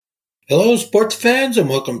Hello, sports fans, and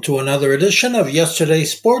welcome to another edition of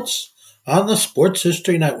Yesterday's Sports on the Sports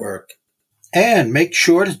History Network. And make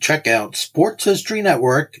sure to check out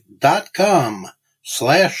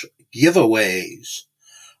sportshistorynetwork.com/giveaways.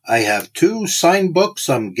 I have two signed books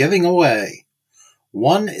I'm giving away.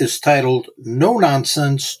 One is titled No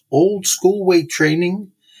Nonsense Old School Weight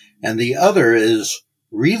Training, and the other is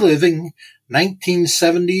Reliving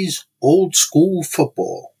 1970s Old School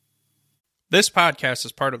Football. This podcast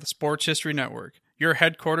is part of the Sports History Network, your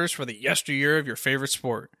headquarters for the yesteryear of your favorite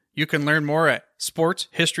sport. You can learn more at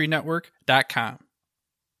sportshistorynetwork.com.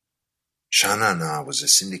 Sha Na Na was a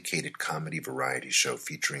syndicated comedy variety show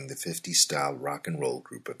featuring the 50s-style rock and roll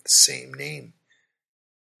group of the same name.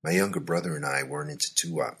 My younger brother and I weren't into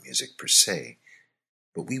doo-wop music per se,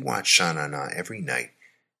 but we watched Sha Na Na every night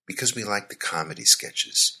because we liked the comedy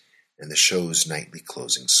sketches and the show's nightly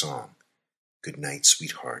closing song, "Good night,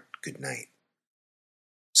 sweetheart, good night."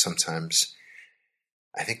 Sometimes,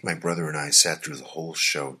 I think my brother and I sat through the whole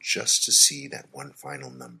show just to see that one final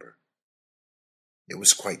number. It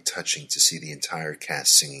was quite touching to see the entire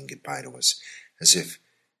cast singing goodbye to us, as if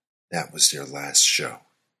that was their last show.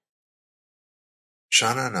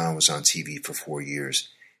 Sha Na Na was on TV for 4 years,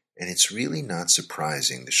 and it's really not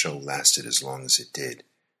surprising the show lasted as long as it did.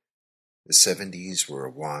 The 70s were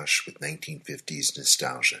awash with 1950s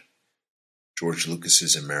nostalgia. George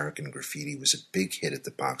Lucas's American Graffiti was a big hit at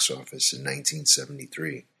the box office in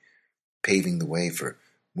 1973, paving the way for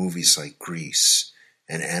movies like Grease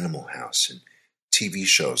and Animal House and TV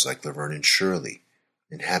shows like Laverne and Shirley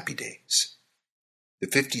and Happy Days. The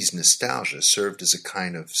 50s nostalgia served as a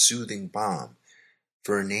kind of soothing balm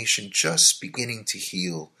for a nation just beginning to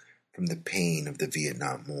heal from the pain of the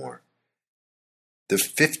Vietnam War. The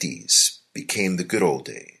 50s became the good old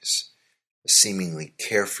days, a seemingly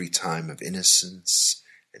carefree time of innocence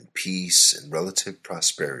and peace and relative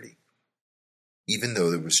prosperity, even though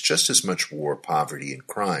there was just as much war, poverty, and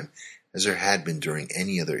crime as there had been during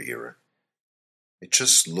any other era. It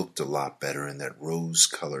just looked a lot better in that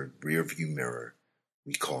rose-colored rearview mirror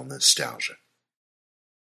we call nostalgia.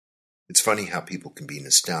 It's funny how people can be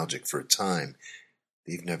nostalgic for a time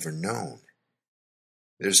they've never known.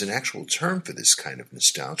 There's an actual term for this kind of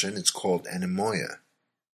nostalgia, and it's called anemoia.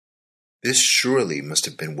 This surely must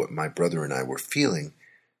have been what my brother and I were feeling,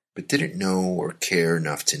 but didn't know or care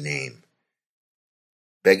enough to name.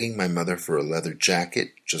 Begging my mother for a leather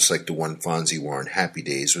jacket, just like the one Fonzie wore in Happy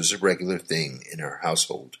Days, was a regular thing in our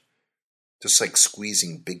household. Just like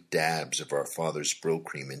squeezing big dabs of our father's Brill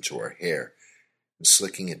cream into our hair and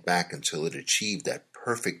slicking it back until it achieved that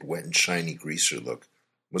perfect wet and shiny greaser look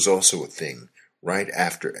was also a thing right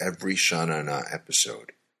after every Sha Na Na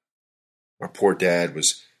episode. Our poor dad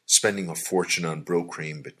was spending a fortune on Brill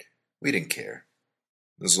cream, but we didn't care,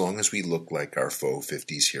 as long as we looked like our faux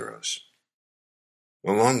 50s heroes.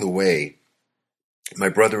 Along the way, my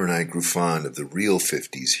brother and I grew fond of the real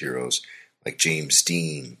 50s heroes like James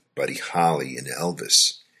Dean, Buddy Holly, and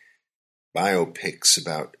Elvis. Biopics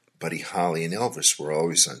about Buddy Holly and Elvis were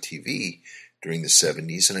always on TV during the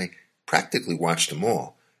 70s, and I practically watched them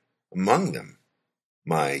all. Among them,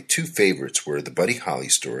 my two favorites were The Buddy Holly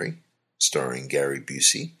Story, starring Gary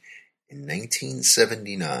Busey, and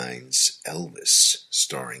 1979's Elvis,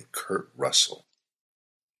 starring Kurt Russell.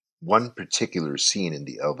 One particular scene in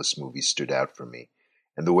the Elvis movie stood out for me,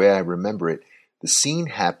 and the way I remember it, the scene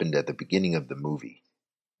happened at the beginning of the movie.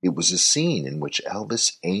 It was a scene in which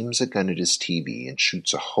Elvis aims a gun at his TV and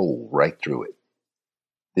shoots a hole right through it.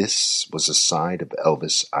 This was a side of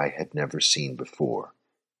Elvis I had never seen before.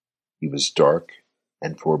 He was dark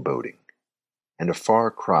and foreboding, and a far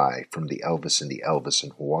cry from the Elvis in the Elvis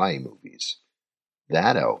and Hawaii movies.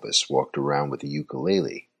 That Elvis walked around with a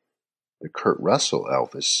ukulele. The Kurt Russell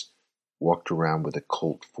Elvis walked around with a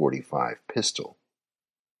Colt .45 pistol.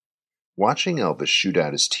 Watching Elvis shoot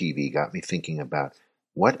out his TV got me thinking about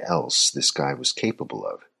what else this guy was capable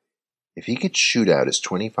of. If he could shoot out his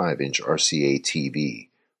 25-inch RCA TV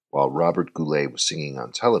while Robert Goulet was singing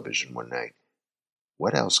on television one night,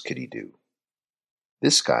 what else could he do?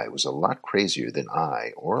 This guy was a lot crazier than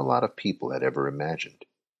I or a lot of people had ever imagined.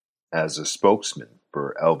 As a spokesman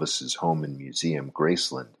for Elvis's home and museum,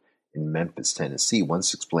 Graceland, in Memphis, Tennessee,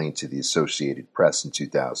 once explained to the Associated Press in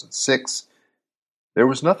 2006, "There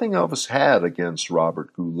was nothing Elvis had against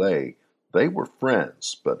Robert Goulet. They were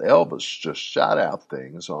friends, but Elvis just shot out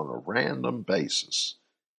things on a random basis."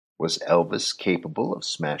 Was Elvis capable of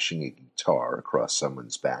smashing a guitar across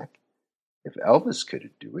someone's back? If Elvis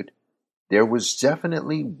couldn't do it, there was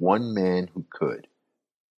definitely one man who could.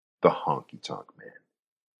 The Honky Tonk Man.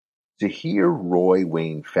 To hear Roy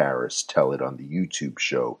Wayne Farris tell it on the YouTube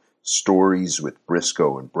show Stories with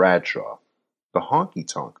Briscoe and Bradshaw, the Honky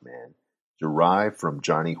Tonk Man, derived from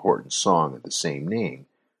Johnny Horton's song of the same name,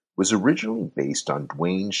 was originally based on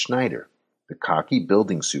Dwayne Schneider, the cocky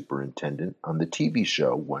building superintendent on the TV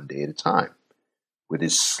show One Day at a Time. With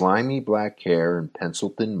his slimy black hair and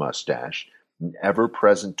pencil-thin mustache and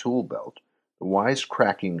ever-present tool belt, the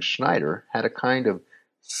wisecracking Schneider had a kind of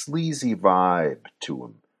sleazy vibe to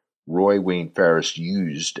him Roy Wayne Farris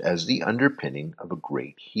used as the underpinning of a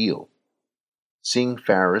great heel. Seeing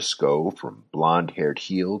Farris go from blonde-haired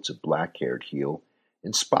heel to black-haired heel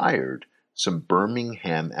inspired some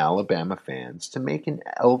Birmingham, Alabama fans to make an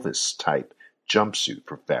Elvis-type jumpsuit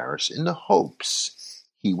for Farris in the hopes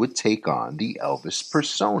he would take on the Elvis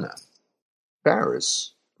persona.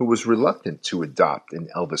 Farris, who was reluctant to adopt an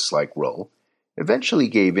Elvis-like role, eventually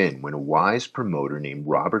gave in when a wise promoter named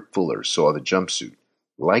Robert Fuller saw the jumpsuit,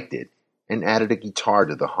 liked it, and added a guitar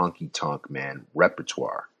to the Honky Tonk Man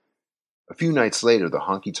repertoire. A few nights later, the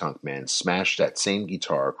Honky Tonk Man smashed that same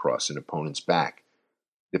guitar across an opponent's back.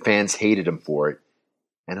 The fans hated him for it,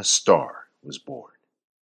 and a star was born.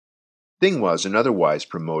 Thing was, another wise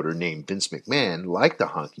promoter named Vince McMahon liked the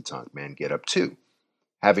Honky Tonk Man get-up too.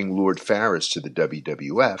 Having lured Farris to the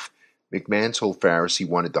WWF, McMahon told Farris he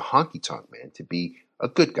wanted the Honky Tonk Man to be a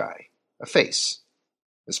good guy, a face.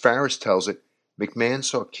 As Farris tells it, McMahon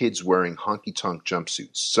saw kids wearing honky-tonk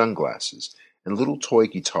jumpsuits, sunglasses, and little toy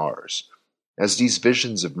guitars. As these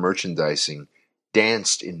visions of merchandising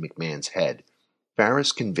danced in McMahon's head,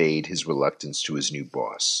 Farris conveyed his reluctance to his new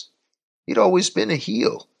boss. He'd always been a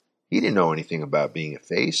heel. He didn't know anything about being a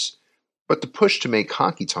face. But the push to make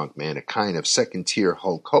Honky Tonk Man a kind of second-tier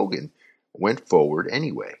Hulk Hogan went forward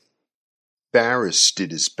anyway. Farris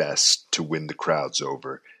did his best to win the crowds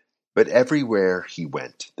over, but everywhere he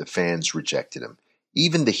went, the fans rejected him.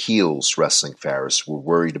 Even the heels wrestling Farris were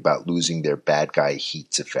worried about losing their bad guy heat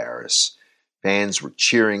to Farris. Fans were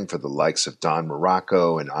cheering for the likes of Don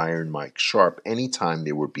Morocco and Iron Mike Sharp any time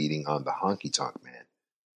they were beating on the Honky Tonk Man.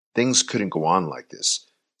 Things couldn't go on like this.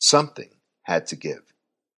 Something had to give.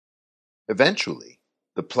 Eventually,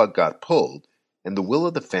 the plug got pulled, and the will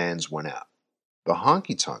of the fans went out. The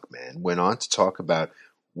Honky Tonk Man went on to talk about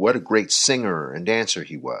what a great singer and dancer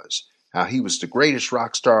he was, how he was the greatest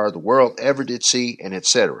rock star the world ever did see, and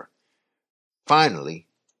etc. Finally,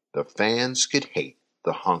 the fans could hate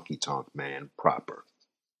the Honky Tonk Man proper.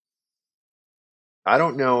 I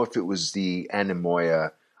don't know if it was the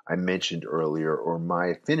anemoia I mentioned earlier or my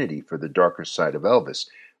affinity for the darker side of Elvis,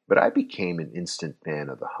 but I became an instant fan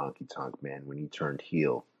of the Honky Tonk Man when he turned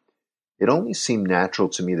heel. It only seemed natural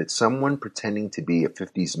to me that someone pretending to be a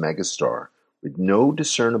 50s megastar with no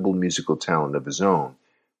discernible musical talent of his own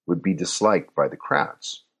would be disliked by the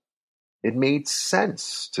crowds. It made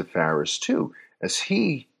sense to Farris, too, as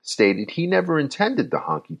he stated he never intended the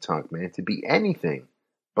Honky Tonk Man to be anything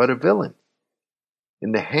but a villain.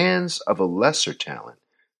 In the hands of a lesser talent,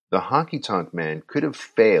 the Honky Tonk Man could have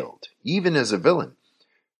failed, even as a villain.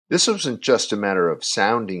 This wasn't just a matter of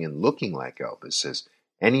sounding and looking like Elvis, as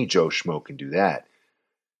any Joe Schmo can do that,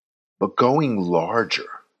 but going larger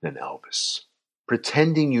than Elvis,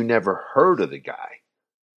 pretending you never heard of the guy.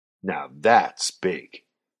 Now that's big.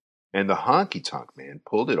 And the Honky Tonk Man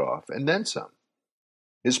pulled it off and then some.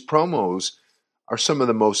 His promos are some of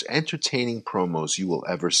the most entertaining promos you will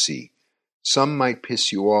ever see. Some might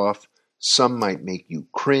piss you off, some might make you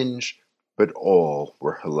cringe, but all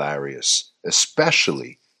were hilarious,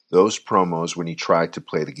 especially those promos when he tried to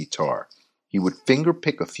play the guitar. He would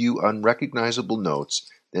finger-pick a few unrecognizable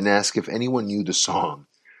notes, then ask if anyone knew the song.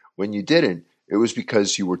 When you didn't, it was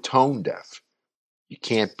because you were tone-deaf. You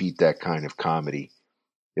can't beat that kind of comedy.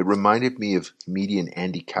 It reminded me of comedian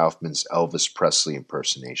Andy Kaufman's Elvis Presley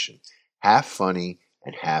impersonation, half funny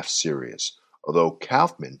and half serious, although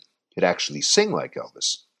Kaufman could actually sing like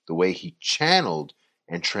Elvis. The way he channeled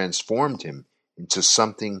and transformed him into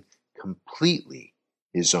something completely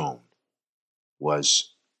his own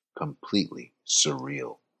was completely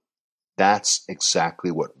surreal. That's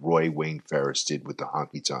exactly what Roy Wayne Farris did with the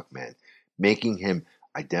Honky Tonk Man, making him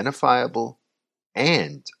identifiable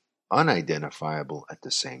and unidentifiable at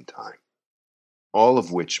the same time. All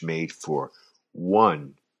of which made for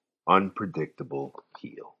one unpredictable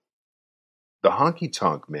heel. The Honky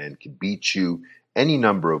Tonk Man could beat you any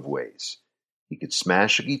number of ways. He could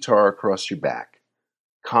smash a guitar across your back,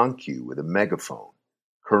 conk you with a megaphone,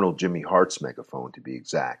 Colonel Jimmy Hart's megaphone to be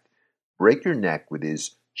exact, break your neck with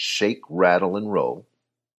his shake, rattle, and roll,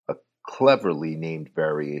 a cleverly named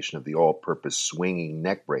variation of the all-purpose swinging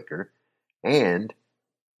neck breaker, and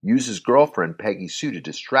use his girlfriend Peggy Sue to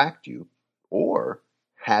distract you, or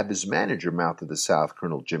have his manager, Mouth of the South,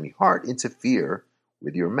 Colonel Jimmy Hart, interfere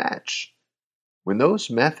with your match. When those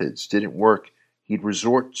methods didn't work, he'd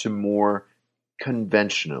resort to more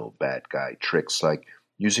conventional bad guy tricks like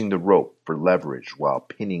using the rope for leverage while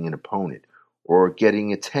pinning an opponent, or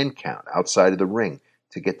getting a 10 count outside of the ring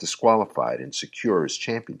to get disqualified and secure his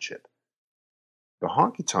championship. The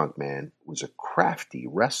Honky Tonk Man was a crafty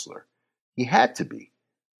wrestler. He had to be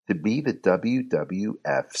the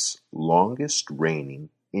WWF's longest reigning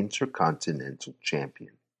Intercontinental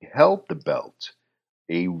Champion. He held the belt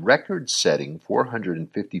a record-setting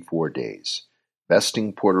 454 days,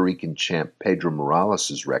 besting Puerto Rican champ Pedro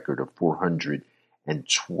Morales' record of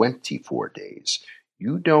 424 days.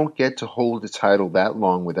 You don't get to hold the title that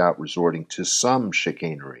long without resorting to some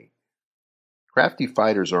chicanery. Crafty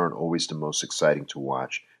fighters aren't always the most exciting to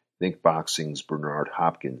watch. Think boxing's Bernard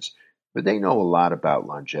Hopkins, but they know a lot about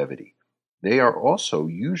longevity. They are also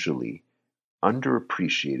usually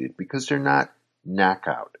underappreciated because they're not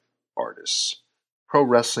knockout artists. Pro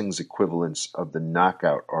wrestling's equivalents of the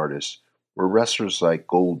knockout artist were wrestlers like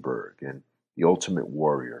Goldberg and The Ultimate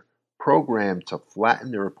Warrior, programmed to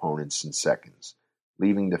flatten their opponents in seconds,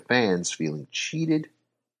 leaving the fans feeling cheated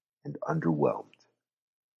and underwhelmed.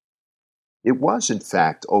 It was, in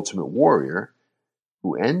fact, Ultimate Warrior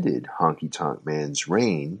who ended Honky Tonk Man's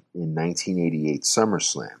reign in 1988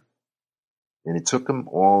 SummerSlam, and it took him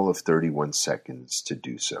all of 31 seconds to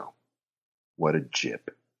do so. What a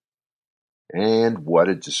jip. And what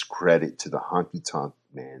a discredit to the Honky Tonk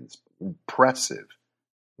Man's impressive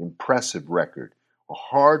record. A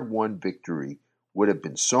hard-won victory would have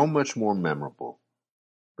been so much more memorable.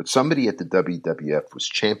 But somebody at the WWF was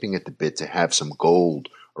champing at the bit to have some gold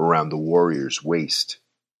around the Warrior's waist.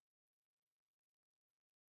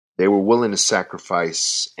 They were willing to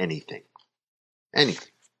sacrifice anything,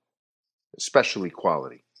 especially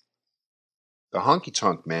quality. The Honky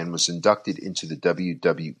Tonk Man was inducted into the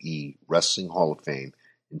WWE Wrestling Hall of Fame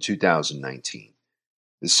in 2019,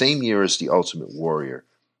 the same year as the Ultimate Warrior,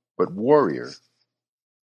 but Warrior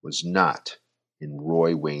was not in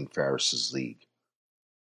Roy Wayne Farris's league.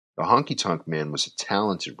 The Honky Tonk Man was a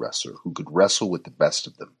talented wrestler who could wrestle with the best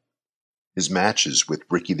of them. His matches with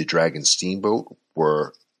Ricky the Dragon Steamboat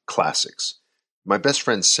were classics. My best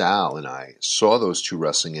friend Sal and I saw those two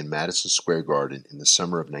wrestling in Madison Square Garden in the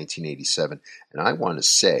summer of 1987, and I want to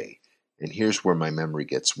say, and here's where my memory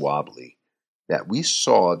gets wobbly, that we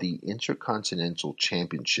saw the Intercontinental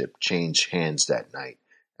Championship change hands that night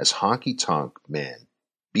as Honky Tonk Man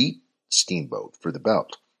beat Steamboat for the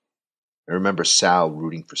belt. I remember Sal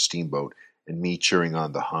rooting for Steamboat and me cheering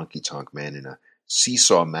on the Honky Tonk Man in a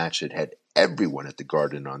seesaw match that had everyone at the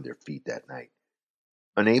Garden on their feet that night.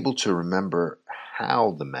 Unable to remember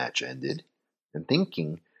how the match ended, and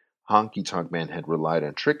thinking Honky Tonk Man had relied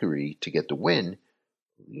on trickery to get the win,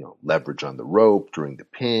 leverage on the rope during the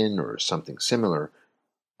pin or something similar,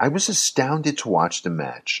 I was astounded to watch the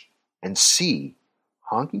match and see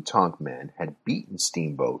Honky Tonk Man had beaten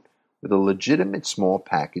Steamboat with a legitimate small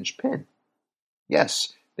package pin.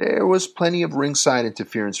 Yes, there was plenty of ringside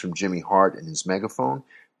interference from Jimmy Hart and his megaphone,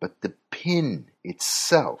 but the pin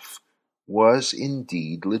itself was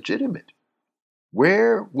indeed legitimate.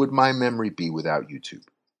 Where would my memory be without YouTube?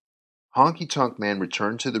 Honky Tonk Man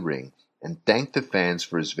returned to the ring and thanked the fans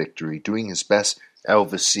for his victory, doing his best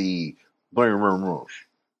Elvis-y,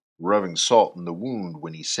 rubbing salt in the wound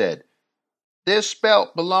when he said, "This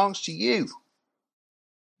belt belongs to you."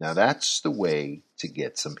 Now that's the way to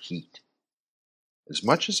get some heat. As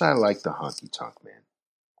much as I like the Honky Tonk Man,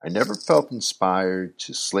 I never felt inspired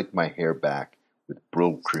to slick my hair back with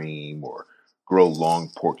Brylcreem or grow long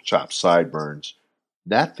pork chop sideburns.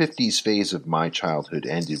 That 50s phase of my childhood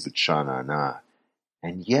ended with Sha Na Na,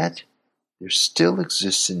 and yet there still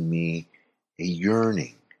exists in me a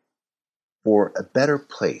yearning for a better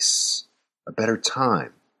place, a better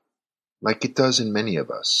time, like it does in many of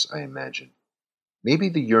us, I imagine. Maybe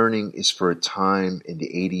the yearning is for a time in the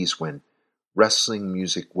 80s when wrestling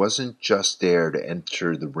music wasn't just there to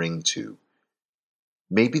enter the ring to.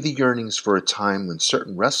 Maybe the yearning's for a time when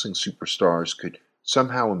certain wrestling superstars could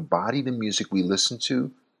somehow embody the music we listen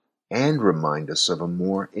to and remind us of a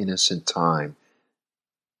more innocent time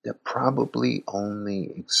that probably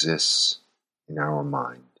only exists in our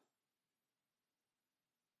mind.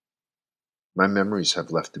 My memories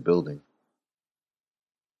have left the building,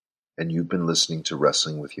 and you've been listening to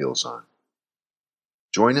Wrestling with Heels On.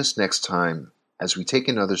 Join us next time as we take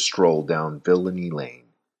another stroll down Villainy Lane,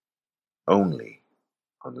 only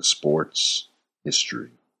on the Sports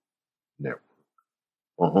History Network.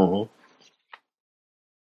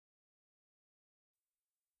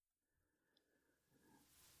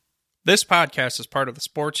 This podcast is part of the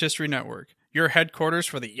Sports History Network, your headquarters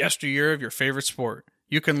for the yesteryear of your favorite sport.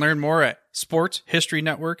 You can learn more at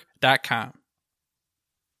sportshistorynetwork.com.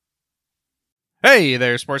 Hey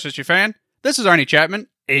there, sports history fan. This is Arnie Chapman,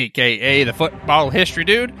 aka the Football History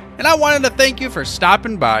Dude, and I wanted to thank you for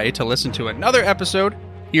stopping by to listen to another episode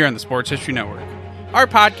here on the Sports History Network. Our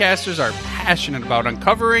podcasters are passionate about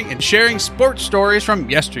uncovering and sharing sports stories from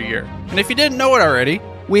yesteryear. And if you didn't know it already,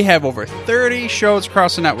 we have over 30 shows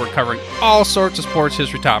across the network covering all sorts of sports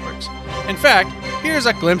history topics. In fact, here's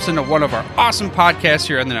a glimpse into one of our awesome podcasts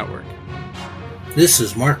here on the network. This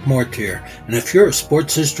is Mark Mortier, and if you're a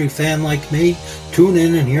sports history fan like me, tune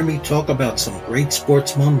in and hear me talk about some great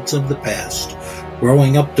sports moments of the past.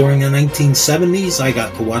 Growing up during the 1970s, I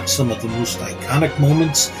got to watch some of the most iconic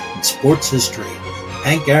moments in sports history.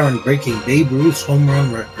 Hank Aaron breaking Babe Ruth's home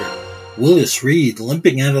run record. Willis Reed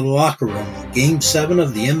limping out of the locker room in Game 7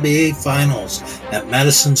 of the NBA Finals at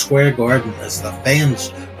Madison Square Garden as the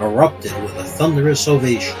fans erupted with a thunderous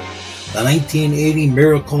ovation. The 1980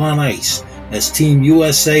 Miracle on Ice as Team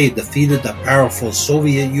USA defeated the powerful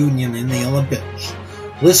Soviet Union in the Olympics.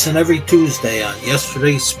 Listen every Tuesday on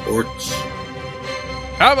Yesterday's Sports.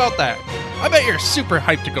 How about that? I bet you're super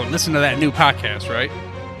hyped to go listen to that new podcast, right?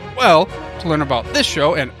 Well, to learn about this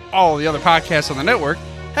show and all the other podcasts on the network,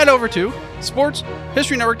 head over to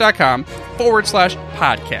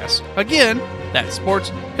sportshistorynetwork.com/podcast. Again, that's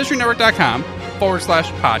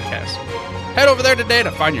sportshistorynetwork.com/podcast. Head over there today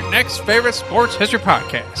to find your next favorite sports history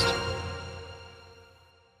podcast.